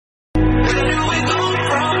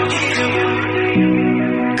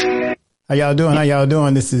How y'all doing? How y'all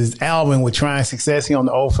doing? This is Alvin with Trying Success here on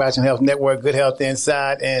the Old Fashioned Health Network. Good health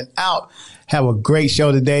inside and out. Have a great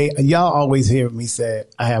show today. Y'all always hear me say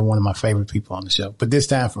I have one of my favorite people on the show, but this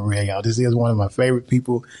time for real, y'all. This is one of my favorite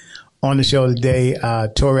people on the show today.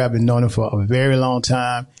 Tory, I've been knowing him for a very long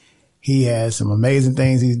time. He has some amazing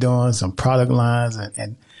things he's doing, some product lines,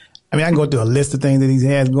 and I mean, I can go through a list of things that he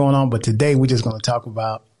has going on, but today we're just going to talk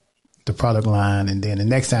about the product line, and then the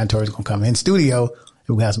next time Tory's going to come in studio,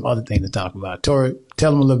 and we have some other things to talk about. Tory,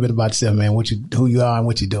 tell them a little bit about yourself, man, who you are and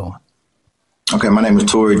what you're doing. Okay, my name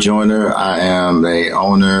is Tory Joyner. I am the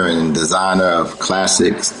owner and designer of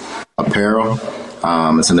Clasiks Apparel.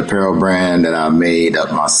 It's an apparel brand that I made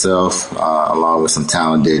up myself, along with some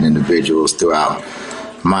talented individuals throughout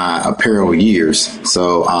my apparel years.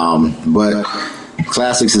 So, but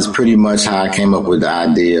Clasiks is pretty much how I came up with the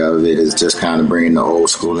idea of it, is just kind of bringing the old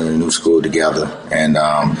school and the new school together, and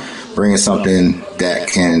bringing something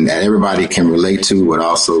that everybody can relate to, but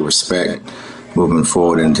also respect moving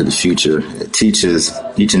forward into the future. It teaches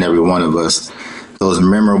each and every one of us those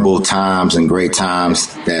memorable times and great times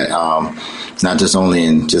that not just only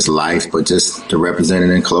in just life, but just to represent it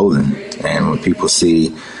in clothing. And when people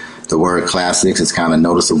see the word Clasiks, it's kind of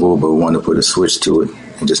noticeable, but we want to put a switch to it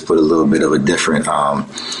and just put a little bit of a different kind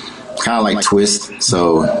of like twist.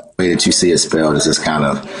 So the way that you see it spelled is just kind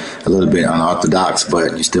of a little bit unorthodox,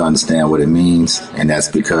 but you still understand what it means. And that's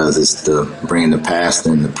because it's bringing the past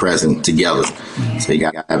and the present together. Mm-hmm. So you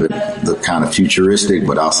got to have it look kind of futuristic,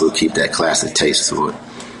 but also keep that classic taste to it.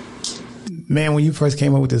 Man, when you first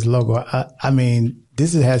came up with this logo, I mean,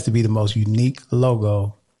 this has to be the most unique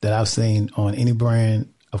logo that I've seen on any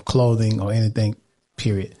brand of clothing or anything,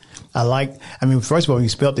 period. First of all, you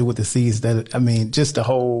spelled it with the C's. Just the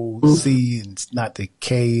whole C and not the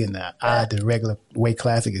K and the I, the regular way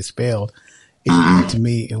Classic is spelled, is unique to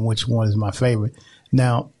me, and which one is my favorite.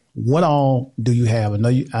 Now, what all do you have?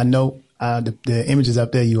 I know the images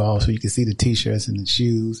up there, so you can see the T-shirts and the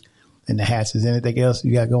shoes and the hats. Is anything else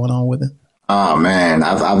you got going on with it? Oh, man,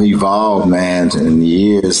 I've evolved, man, in the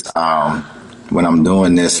years. When I'm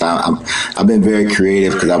doing this, I've been very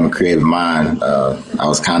creative because I'm a creative mind. I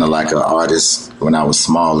was kind of like an artist when I was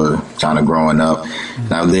smaller, kind of growing up.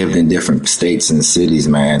 And I lived in different states and cities,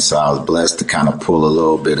 man. So I was blessed to kind of pull a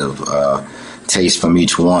little bit of taste from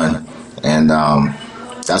each one. And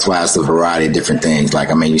that's why it's a variety of different things. Like,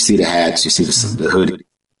 I mean, you see the hats, you see the hoodie.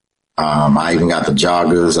 I even got the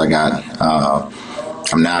joggers. I got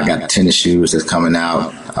the tennis shoes that's coming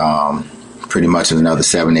out pretty much in another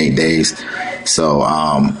 7-8 days. So,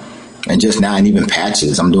 and just now, and even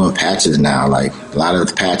patches. I'm doing patches now. Like, a lot of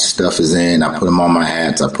the patch stuff is in. I put them on my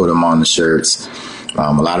hats. I put them on the shirts.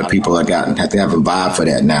 A lot of people have to have a vibe for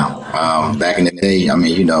that now. Back in the day, I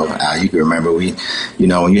mean, you can remember when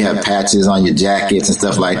you have patches on your jackets and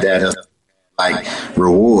stuff like that, like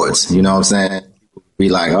rewards, you know what I'm saying? Be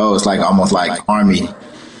like, oh, it's like almost like Army,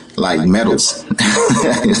 like medals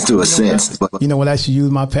to a sense. But, you know what I should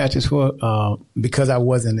use my patches for? Because I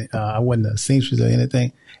wasn't a seamstress or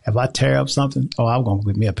anything. If I tear up something, I'm going to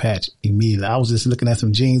get me a patch immediately. I was just looking at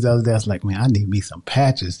some jeans the other day. I was like, man, I need me some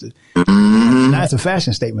patches. Now it's a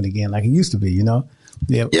fashion statement again, like it used to be, you know?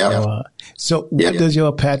 Yeah. So what does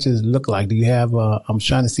your patches look like? Do you have, I'm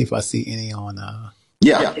trying to see if I see any on,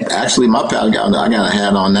 actually my patch, I got a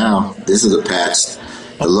hat on now. This is a patch.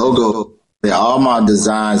 The logo. All my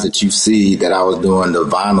designs that you see that I was doing, the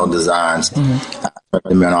vinyl designs, I put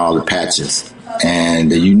them in all the patches.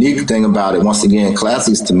 And the unique thing about it, once again,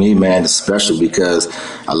 Clasiks to me, man, is special because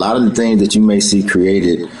a lot of the things that you may see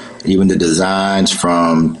created, even the designs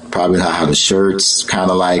from probably how the shirts kind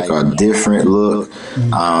of like a different look,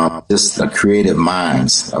 just the creative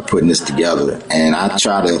minds are putting this together. And I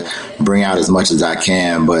try to bring out as much as I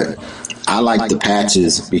can, but I like the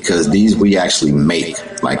patches because these we actually make.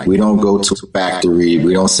 Like, we don't go to a factory.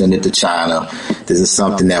 We don't send it to China. This is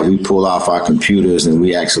something that we pull off our computers and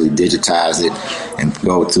we actually digitize it and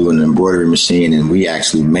go to an embroidery machine and we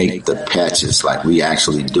actually make the patches. Like, we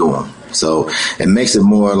actually do them. So it makes it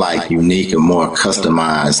more like unique and more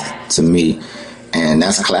customized to me. And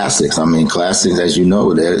that's Clasiks. I mean, Clasiks, as you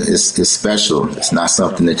know, it's special. It's not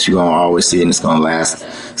something that you're going to always see and it's going to last.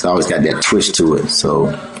 It's always got that twist to it. So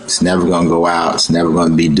it's never going to go out. It's never going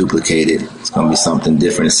to be duplicated. It's going to be something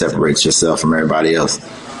different that separates yourself from everybody else.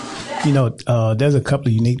 You know, there's a couple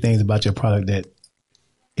of unique things about your product that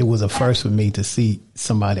it was a first for me to see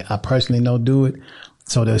somebody I personally know do it.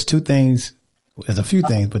 So there's two things. There's a few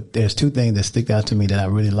things, but there's two things that stick out to me that I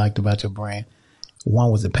really liked about your brand.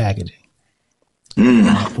 One was the packaging.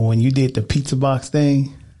 When you did the pizza box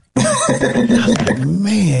thing, I was like,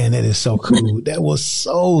 man, that is so cool. That was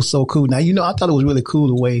so cool. Now, you know, I thought it was really cool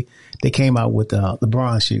the way they came out with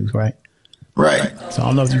LeBron shoes, right? Right. So I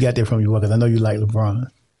don't know if you got that from your work, because I know you like LeBron.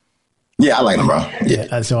 Yeah, I like LeBron.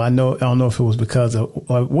 Yeah. So I don't know if it was because of,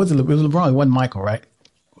 or it was LeBron? It wasn't Michael, right?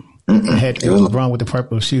 It was LeBron with the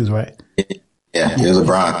purple shoes, right? Yeah, it was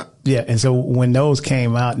LeBron. Yeah, and so when those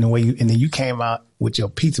came out, and then you came out with your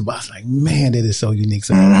pizza box, like, man, that is so unique.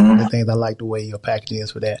 So one of the things I like the way your packaging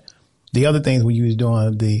is for that. The other things when you was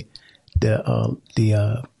doing the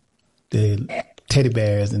teddy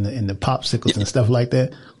bears and the popsicles and stuff like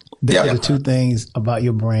that, those are the two things about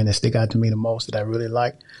your brand that stick out to me the most that I really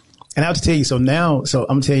like. And I have to tell you, so I'm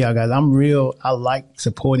gonna tell y'all guys, I like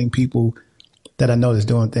supporting people that I know that's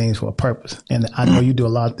doing things for a purpose. And I know you do a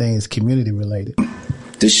lot of things community related.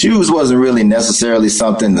 The shoes wasn't really necessarily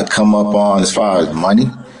something to come up on as far as money.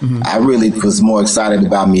 I really was more excited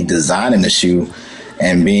about me designing the shoe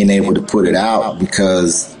and being able to put it out,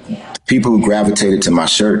 because people who gravitated to my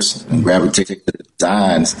shirts and gravitated to the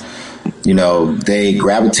designs, you know, they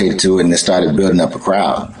gravitated to it and they started building up a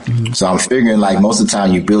crowd. So I'm figuring, like, most of the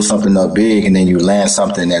time you build something up big and then you land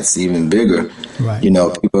something that's even bigger. Right. You know,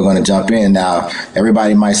 people are going to jump in. Now,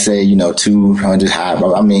 everybody might say, you know, 200 high,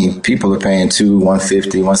 but I mean, people are paying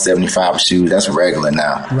 $150, $175 shoes. That's regular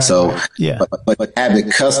now. Right. So, but have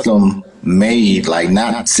it custom made, like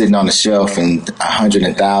not sitting on the shelf and hundreds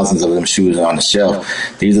and thousands of them shoes are on the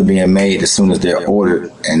shelf. These are being made as soon as they're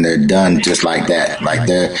ordered, and they're done just like that. Like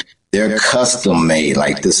they're custom made.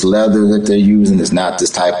 Like this leather that they're using is not this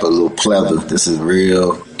type of little pleather. This is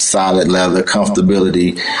real solid leather,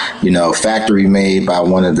 comfortability, you know, factory made by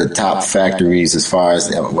one of the top factories as far as,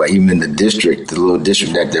 well, even in the district, the little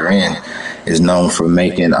district that they're in is known for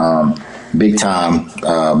making big time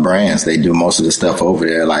brands. They do most of the stuff over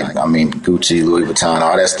there. Like, I mean, Gucci, Louis Vuitton,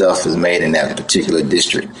 all that stuff is made in that particular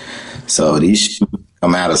district. So these shoes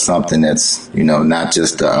come out of something that's, you know, not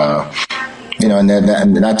just you know, and they're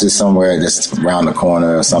not just somewhere just around the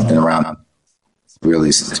corner or something around.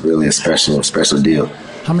 It's really a special deal.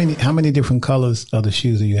 How many different colors of the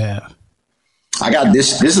shoes do you have? I got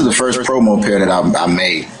this. This is the first promo pair that I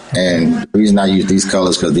made, and the reason I use these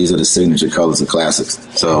colors because these are the signature colors of Clasiks.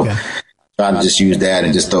 So I try to just use that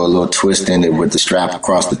and just throw a little twist in it with the strap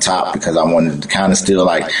across the top, because I wanted to kind of still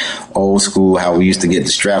like old school how we used to get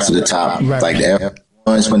the straps to the top, like the Air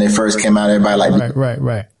Ones when they first came out. Everybody like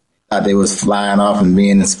right. Thought they was flying off and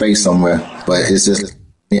being in space somewhere, but it's just,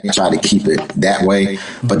 I try to keep it that way.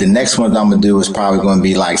 But the next one I'm going to do is probably going to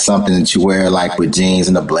be like something that you wear like with jeans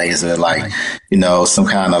and a blazer, like, you know, some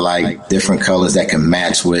kind of like different colors that can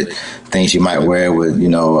match with things you might wear with, you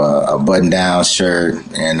know, a button down shirt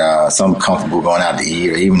and something comfortable going out to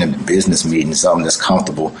eat, or even a business meeting, something that's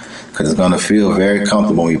comfortable, because it's going to feel very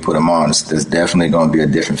comfortable when you put them on. There's definitely going to be a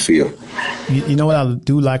different feel. You know what I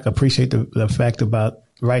do appreciate the fact about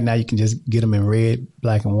right now you can just get them in red,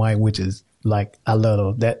 black, and white, which is like, I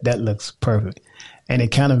love those. That looks perfect. And it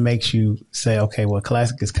kind of makes you say, okay, well,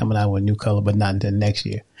 Classic is coming out with a new color, but not until next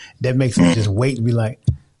year. That makes me just wait and be like,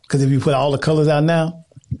 because if you put all the colors out now,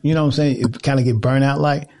 you know what I'm saying? It kind of get burnt out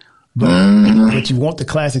like, but you want the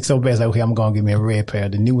Classic so bad. It's like, okay, I'm going to give me a red pair.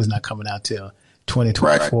 The new one's not coming out till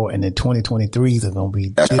 2024, and then 2023s are going to be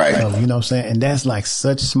this color, you know what I'm saying? And that's like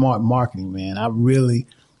such smart marketing, man. I've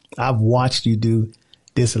watched you do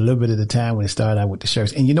this a little bit at a time when it started out with the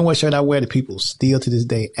shirts. And you know what shirt I wear that people still to this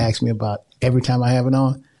day ask me about every time I have it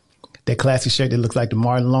on? That classic shirt that looks like the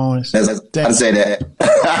Martin Lawrence. I'd say that.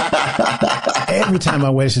 Every time I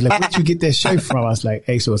wear it, she's like, where'd you get that shirt from? I was like,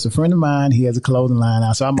 hey, so it's a friend of mine. He has a clothing line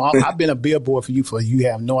out. So I've been a billboard for you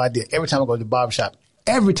have no idea. Every time I go to the barbershop,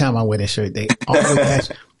 every time I wear that shirt, they always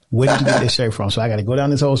ask, where did you get that shirt from? So I got to go down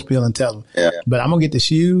this whole spiel and tell them. Yeah. But I'm going to get the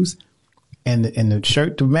shoes and the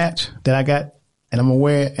shirt to match that I got. And I'm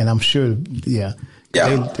aware, and I'm sure, they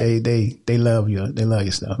love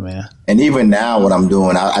your stuff, man. And even now, what I'm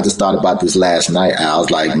doing, I just thought about this last night. I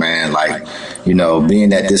was like, man, like, you know, being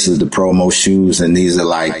that this is the promo shoes, and these are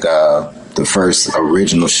like the first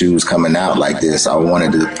original shoes coming out like this, I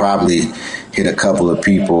wanted to probably hit a couple of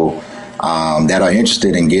people that are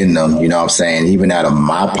interested in getting them. You know what I'm saying? Even out of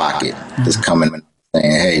my pocket, just coming and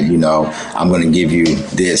saying, hey, you know, I'm going to give you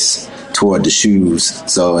this toward the shoes.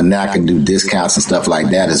 So, and I can do discounts and stuff like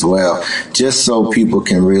that as well, just so people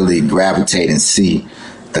can really gravitate and see.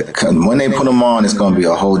 When they put them on, it's going to be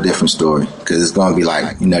a whole different story, because it's going to be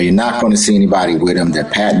like, you know, you're not going to see anybody with them. They're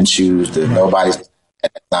patent shoes. Nobody's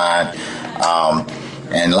design.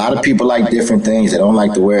 And a lot of people like different things. They don't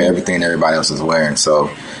like to wear everything everybody else is wearing.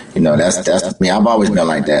 So, you know, that's me. I've always been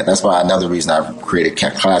like that. That's why another reason I created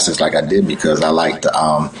Clasiks like I did, because I like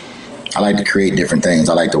to create different things.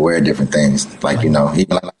 I like to wear different things. Like, you know,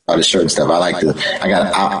 even like the shirt and stuff.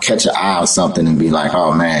 I'll catch an eye on something and be like,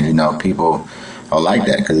 oh man, people are like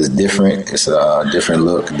that because it's different. It's a different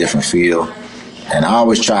look, a different feel. And I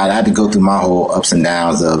always I had to go through my whole ups and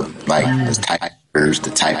downs of like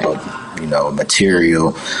the type of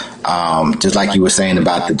material. Just like you were saying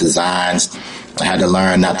about the designs, I had to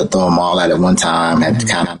learn not to throw them all at one time. I had to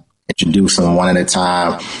kind of introduce them one at a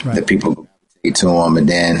time. That people to them, and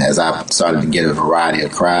then as I started to get a variety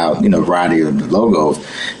of variety of the logos,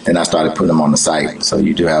 then I started putting them on the site. So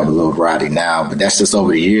you do have a little variety now, but that's just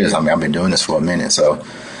over the years. I mean, I've been doing this for a minute, so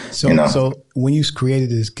when you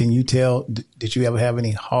created this, can you tell? Did you ever have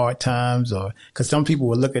any hard times, or because some people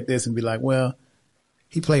would look at this and be like, well,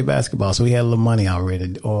 he played basketball, so he had a little money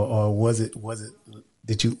already, or were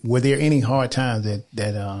there any hard times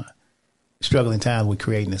that struggling times with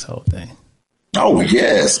creating this whole thing? Oh,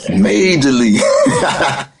 yes, majorly.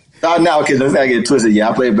 No, okay, let's not get twisted. Yeah,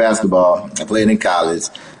 I played basketball. I played in college.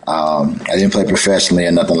 I didn't play professionally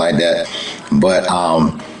or nothing like that. But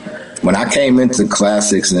when I came into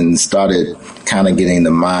Clasiks and started kind of getting the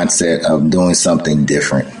mindset of doing something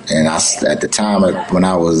different, and at the time when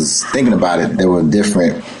I was thinking about it, there were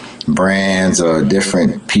different brands or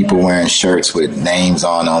different people wearing shirts with names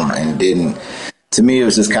on them, and to me, it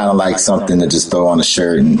was just kind of like something to just throw on a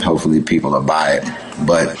shirt and hopefully people will buy it.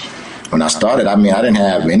 But when I started, I didn't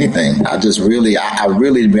have anything. I really,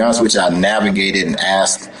 to be honest with you, I navigated and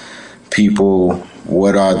asked people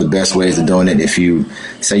what are the best ways of doing it. If you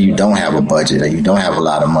say you don't have a budget or you don't have a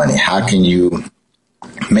lot of money, how can you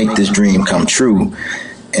make this dream come true?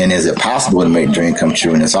 And is it possible to make a dream come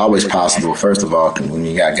true? And it's always possible. First of all, when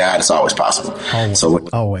you got God, it's always possible. So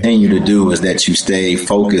what I continue to do is that you stay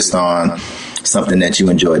focused on something that you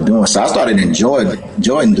enjoy doing. So I started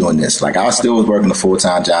enjoying doing this. Like I still was working a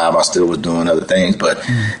full-time job. I still was doing other things, but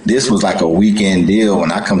this was like a weekend deal.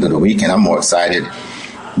 When I come to the weekend, I'm more excited,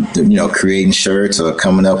 creating shirts or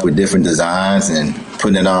coming up with different designs and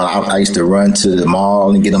putting it on. I used to run to the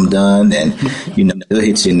mall and get them done, and they'll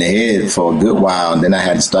hit you in the head for a good while. And then I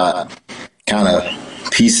had to start kind of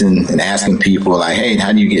piecing and asking people like, hey,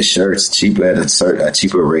 how do you get shirts cheaper at a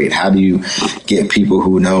cheaper rate? How do you get people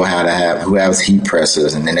who have heat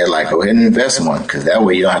pressers? And then they're like, go ahead and invest in one, because that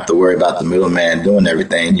way you don't have to worry about the middleman doing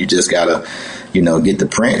everything. You just gotta get the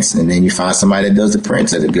prints, and then you find somebody that does the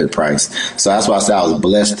prints at a good price. So that's why I said I was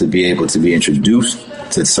blessed to be able to be introduced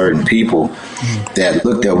to certain people that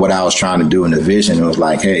looked at what I was trying to do in the vision and was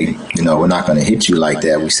like, hey, we're not going to hit you like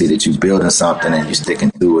that. We see that you're building something and you're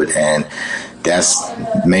sticking to it, and that's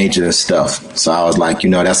major stuff. So I was like,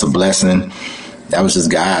 that's a blessing. That was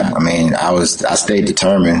just God. I stayed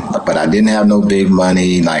determined, but I didn't have no big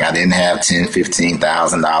money. Like I didn't have $10,000,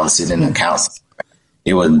 $15,000 sitting in accounts.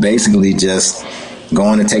 It was basically just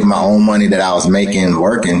going to take my own money that I was making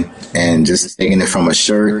working and just taking it from a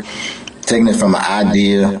shirt, taking it from an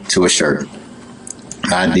idea to a shirt.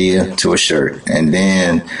 And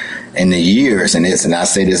then in the years, and I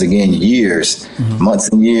say this again, years, months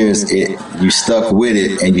and years, you stuck with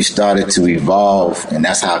it and you started to evolve. And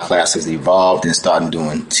that's how Clasiks evolved and started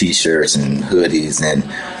doing T-shirts and hoodies and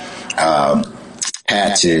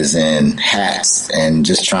patches and hats and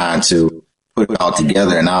just trying to put it all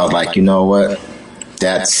together. And I was like, you know what?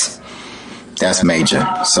 That's major.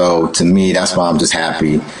 So to me, that's why I'm just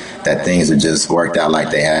happy that things have just worked out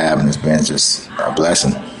like they have, and it's been just a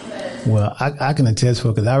blessing. Well, I can attest for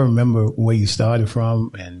it, because I remember where you started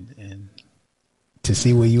from, and to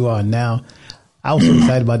see where you are now. I was so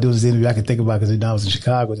excited about doing this interview. I could think about it because I was in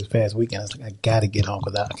Chicago this past weekend. I was like, I got to get home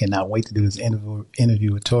because I cannot wait to do this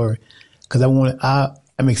interview with Tory, because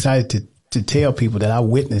I'm excited to tell people that I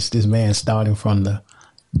witnessed this man starting from the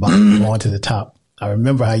bottom going to the top. I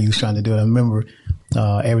remember how you was trying to do it. I remember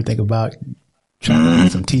everything about trying to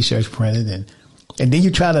get some T-shirts printed, and then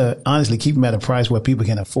you try to honestly keep them at a price where people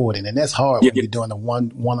can afford it, and that's hard when you're doing the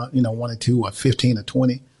one or two or 15 or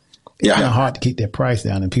 20. It's kind of hard to keep that price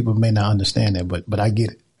down, and people may not understand that, but I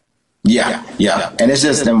get it. Yeah, and it's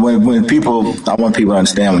just when people, I want people to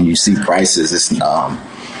understand when you see prices, it's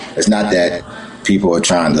not that people are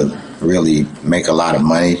trying to really make a lot of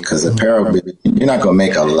money, because apparel, you're not going to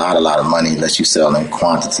make a lot of money unless you sell in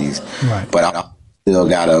quantities. Right. But I still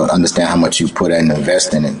got to understand how much you put in and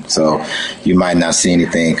invest in it. So you might not see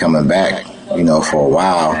anything coming back, for a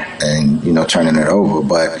while and, turning it over.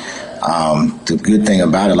 But the good thing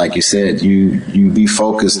about it, like you said, you be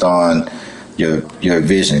focused on your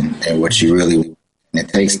vision and what you really want. And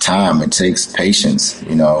it takes time. It takes patience.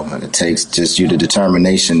 It takes just the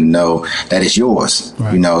determination to know that it's yours.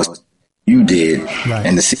 Right. You did. Right.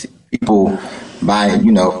 And to see people by,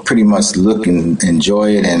 pretty much look and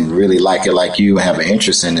enjoy it and really like it like you and have an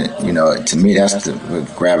interest in it, to me, that's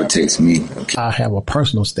what gravitates me. I have a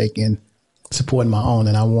personal stake in supporting my own,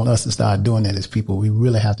 and I want us to start doing that as people. We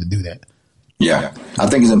really have to do that. Yeah, I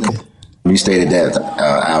think it's important. You stated that,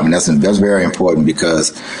 Alvin. That's very important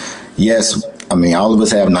because, yes, I mean, all of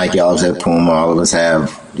us have Nike, all of us have Puma, all of us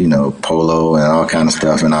have, Polo and all kind of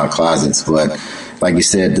stuff in our closets. But like you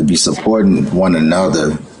said, to be supporting one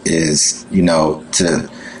another is,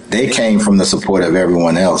 they came from the support of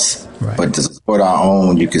everyone else. Right. But to support our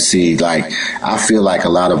own, you can see, like, I feel like a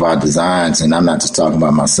lot of our designs, and I'm not just talking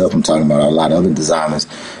about myself, I'm talking about a lot of other designers,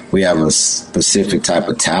 we have a specific type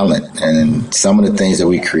of talent. And some of the things that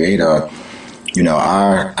we create are,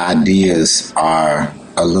 our ideas are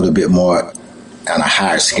a little bit more on a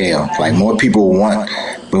higher scale. Like, more people want,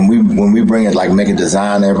 when we bring it, like, make a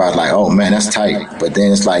design, everybody's like, oh man, that's tight. But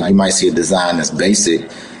then it's like, you might see a design that's basic,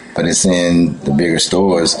 but it's in the bigger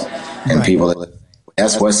stores, and right. People are,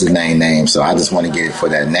 that's what's his name. So I just want to get it for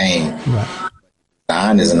that name. Right.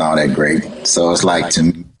 Design isn't all that great. So it's like, to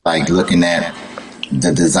me, like, looking at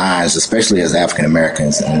the designs, especially as African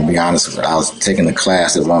Americans. And to be honest, I was taking a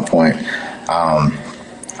class at one point.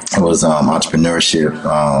 It was entrepreneurship,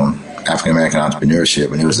 African American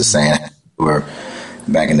entrepreneurship, and it was just saying, where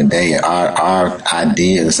back in the day, our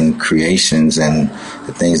ideas and creations and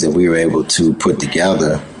the things that we were able to put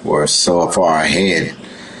together were so far ahead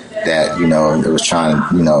that, it was trying,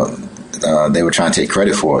 they were trying to take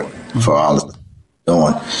credit for it, for all of it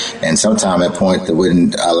doing. And sometimes at point they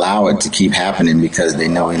wouldn't allow it to keep happening because they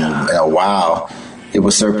know in a while it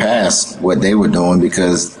would surpass what they were doing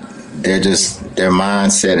because they're just, their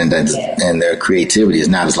mindset and their creativity is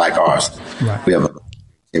not as like ours. Right. We have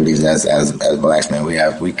activities as Blacks, man.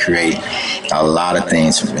 We create a lot of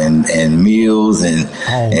things and meals and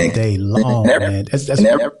all day long, man.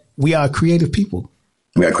 We are creative people.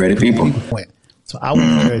 We are creative people. So I would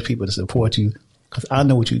encourage people to support you because I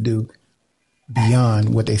know what you do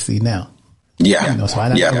beyond what they see now. Yeah. So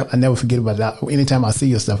I never forget about that. Anytime I see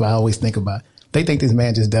your stuff, I always think about, they think this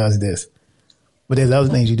man just does this. But there's other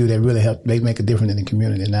things you do that really help. They make a difference in the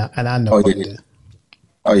community. And I know what you do.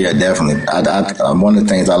 Oh, yeah, definitely. One of the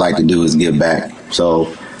things I like to do is give back.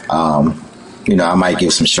 So, I might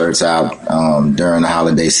give some shirts out during the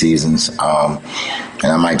holiday seasons.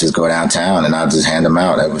 And I might just go downtown and I'll just hand them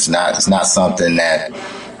out. It's not something that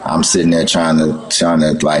I'm sitting there trying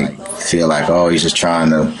to like feel like, oh, he's just trying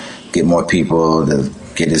to get more people to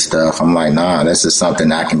get his stuff. I'm like, nah, this is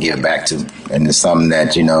something I can give back to. And it's something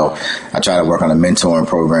that, I try to work on a mentoring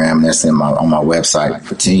program that's on my website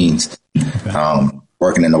for teens. Okay.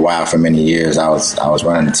 Working in the wild for many years, I was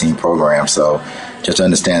running a team program. So just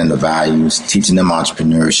understanding the values, teaching them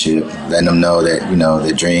entrepreneurship, letting them know that,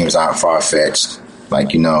 their dreams aren't far-fetched.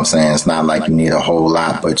 Like, what I'm saying, it's not like you need a whole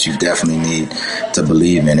lot, but you definitely need to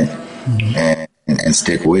believe in it and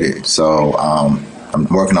stick with it. So I'm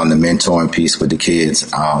working on the mentoring piece with the kids.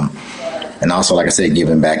 And also, like I said,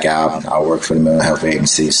 giving back out. I work for the mental health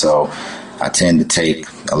agency, so I tend to take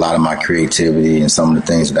a lot of my creativity and some of the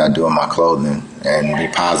things that I do in my clothing and be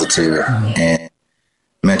positive and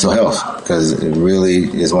mental health, because it really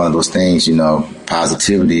is one of those things,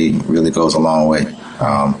 positivity really goes a long way.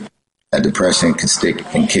 That depression can stick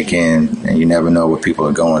and kick in, and you never know what people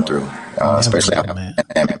are going through, especially after the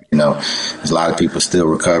pandemic. There's a lot of people still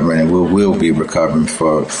recovering, and will be recovering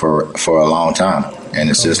for a long time. And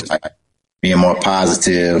it's just like being more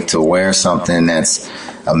positive, to wear something that's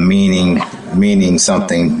a meaning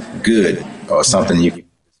something good, or something you can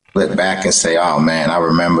flip back and say, oh man, I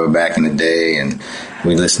remember back in the day, and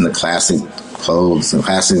we listened to classic clothes and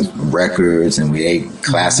classic records, and we ate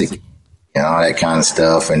classic and all that kind of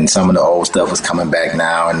stuff. And some of the old stuff was coming back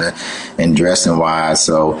now and dressing wise.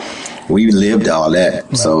 So we lived all that.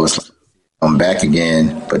 Right. So it's like I'm back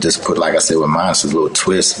again, but just put, like I said, with mine, it's a little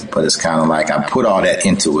twist, but it's kind of like I put all that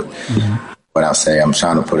into it. Mm-hmm. But I say I'm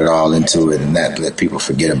trying to put it all into it and not let people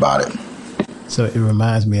forget about it. So it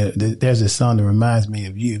reminds me there's a song that reminds me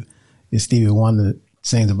of you. It's Stevie Wonder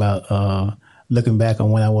sings about looking back on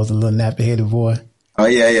when I was a little nappy-headed boy. Oh,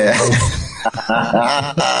 yeah.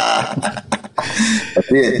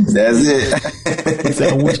 That's it. He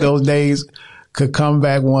said, I wish those days could come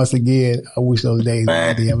back once again. I wish those days would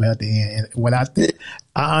ever have to end. And when I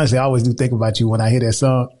honestly always do think about you when I hear that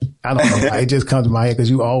song. I don't know why. It just comes to my head because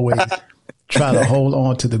you always try to hold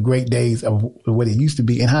on to the great days of what it used to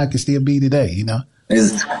be and how it can still be today,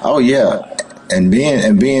 Oh, yeah. And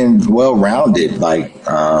being well-rounded, like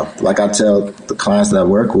I tell the clients that I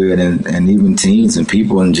work with and even teens and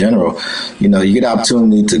people in general, you get the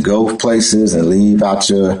opportunity to go places and leave out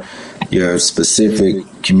your your specific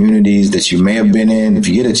communities that you may have been in. If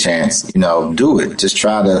you get a chance, do it. Just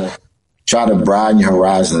try to broaden your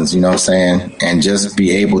horizons, you know what I'm saying? And just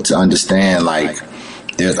be able to understand, like,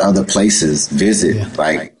 there's other places, visit. Yeah.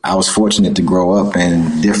 Like, I was fortunate to grow up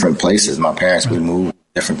in different places. My parents would move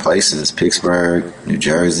different places, Pittsburgh, New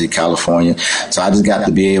Jersey, California. So I just got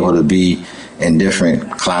to be able to be in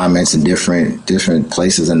different climates and different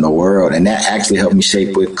places in the world. And that actually helped me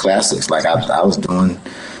shape with Clasiks. Like, I was doing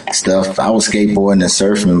stuff. I was skateboarding and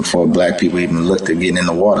surfing before black people even looked at getting in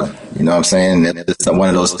the water. You know what I'm saying? And it's one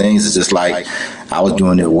of those things. It's just like I was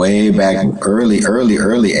doing it way back early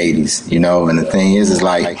 80s, and the thing is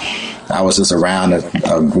like I was just around a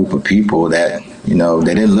group of people that,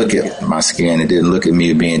 they didn't look at my skin. They didn't look at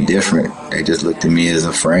me being different. They just looked at me as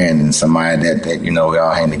a friend and somebody that we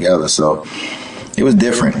all hang together. So it was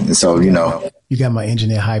different. And so, You got my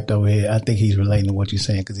engineer hyped over here. I think he's relating to what you're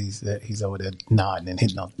saying because he's over there nodding and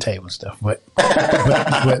hitting on the table and stuff. But look,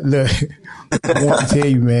 I want to tell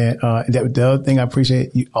you, man, the other thing I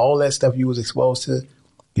appreciate, all that stuff you was exposed to,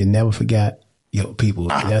 you never forgot your people.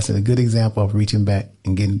 That's a good example of reaching back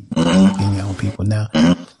and getting your own people. Now,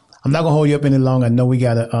 I'm not going to hold you up any longer. I know we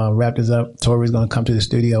got to wrap this up. Tory's going to come to the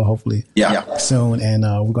studio hopefully soon, and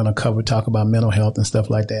we're going to talk about mental health and stuff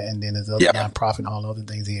like that. And then there's other nonprofit and all other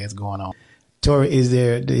things he has going on. Tory, is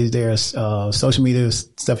there social media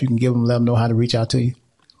stuff you can give them, let them know how to reach out to you?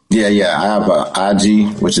 Yeah. I have a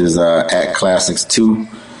IG, which is at Clasiks2.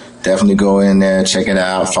 Definitely go in there, check it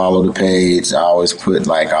out, follow the page. I always put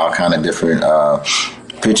like all kind of different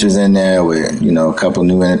pictures in there with, a couple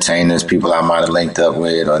new entertainers, people I might have linked up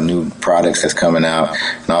with, or new products that's coming out.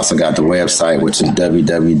 And I also got the website, which is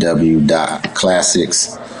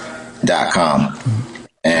www.clasiks.com.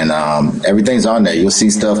 And everything's on there. You'll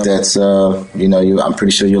see stuff that's, I'm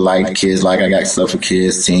pretty sure you'll like. Kids like. I got stuff for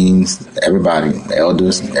kids, teens, everybody,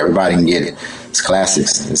 elders, everybody can get it. It's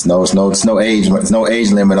Clasiks. It's no age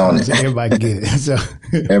limit on it. Everybody can get it. So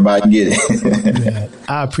everybody can get it. Man,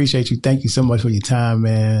 I appreciate you. Thank you so much for your time,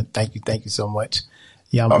 man. Thank you so much.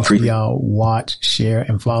 Y'all make sure y'all watch, share,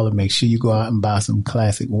 and follow. Make sure you go out and buy some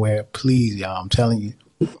Clasic wear, please, y'all. I'm telling you,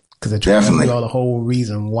 because I try to tell y'all the whole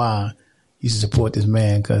reason why you should support this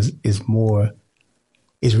man, because it's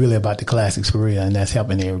really about the Clasiks for real, and that's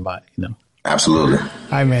helping everybody, Absolutely. All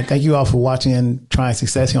right, man. Thank you all for watching and trying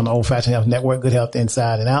success here on the Old Fashioned Health Network. Good health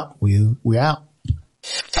inside and out. We're out.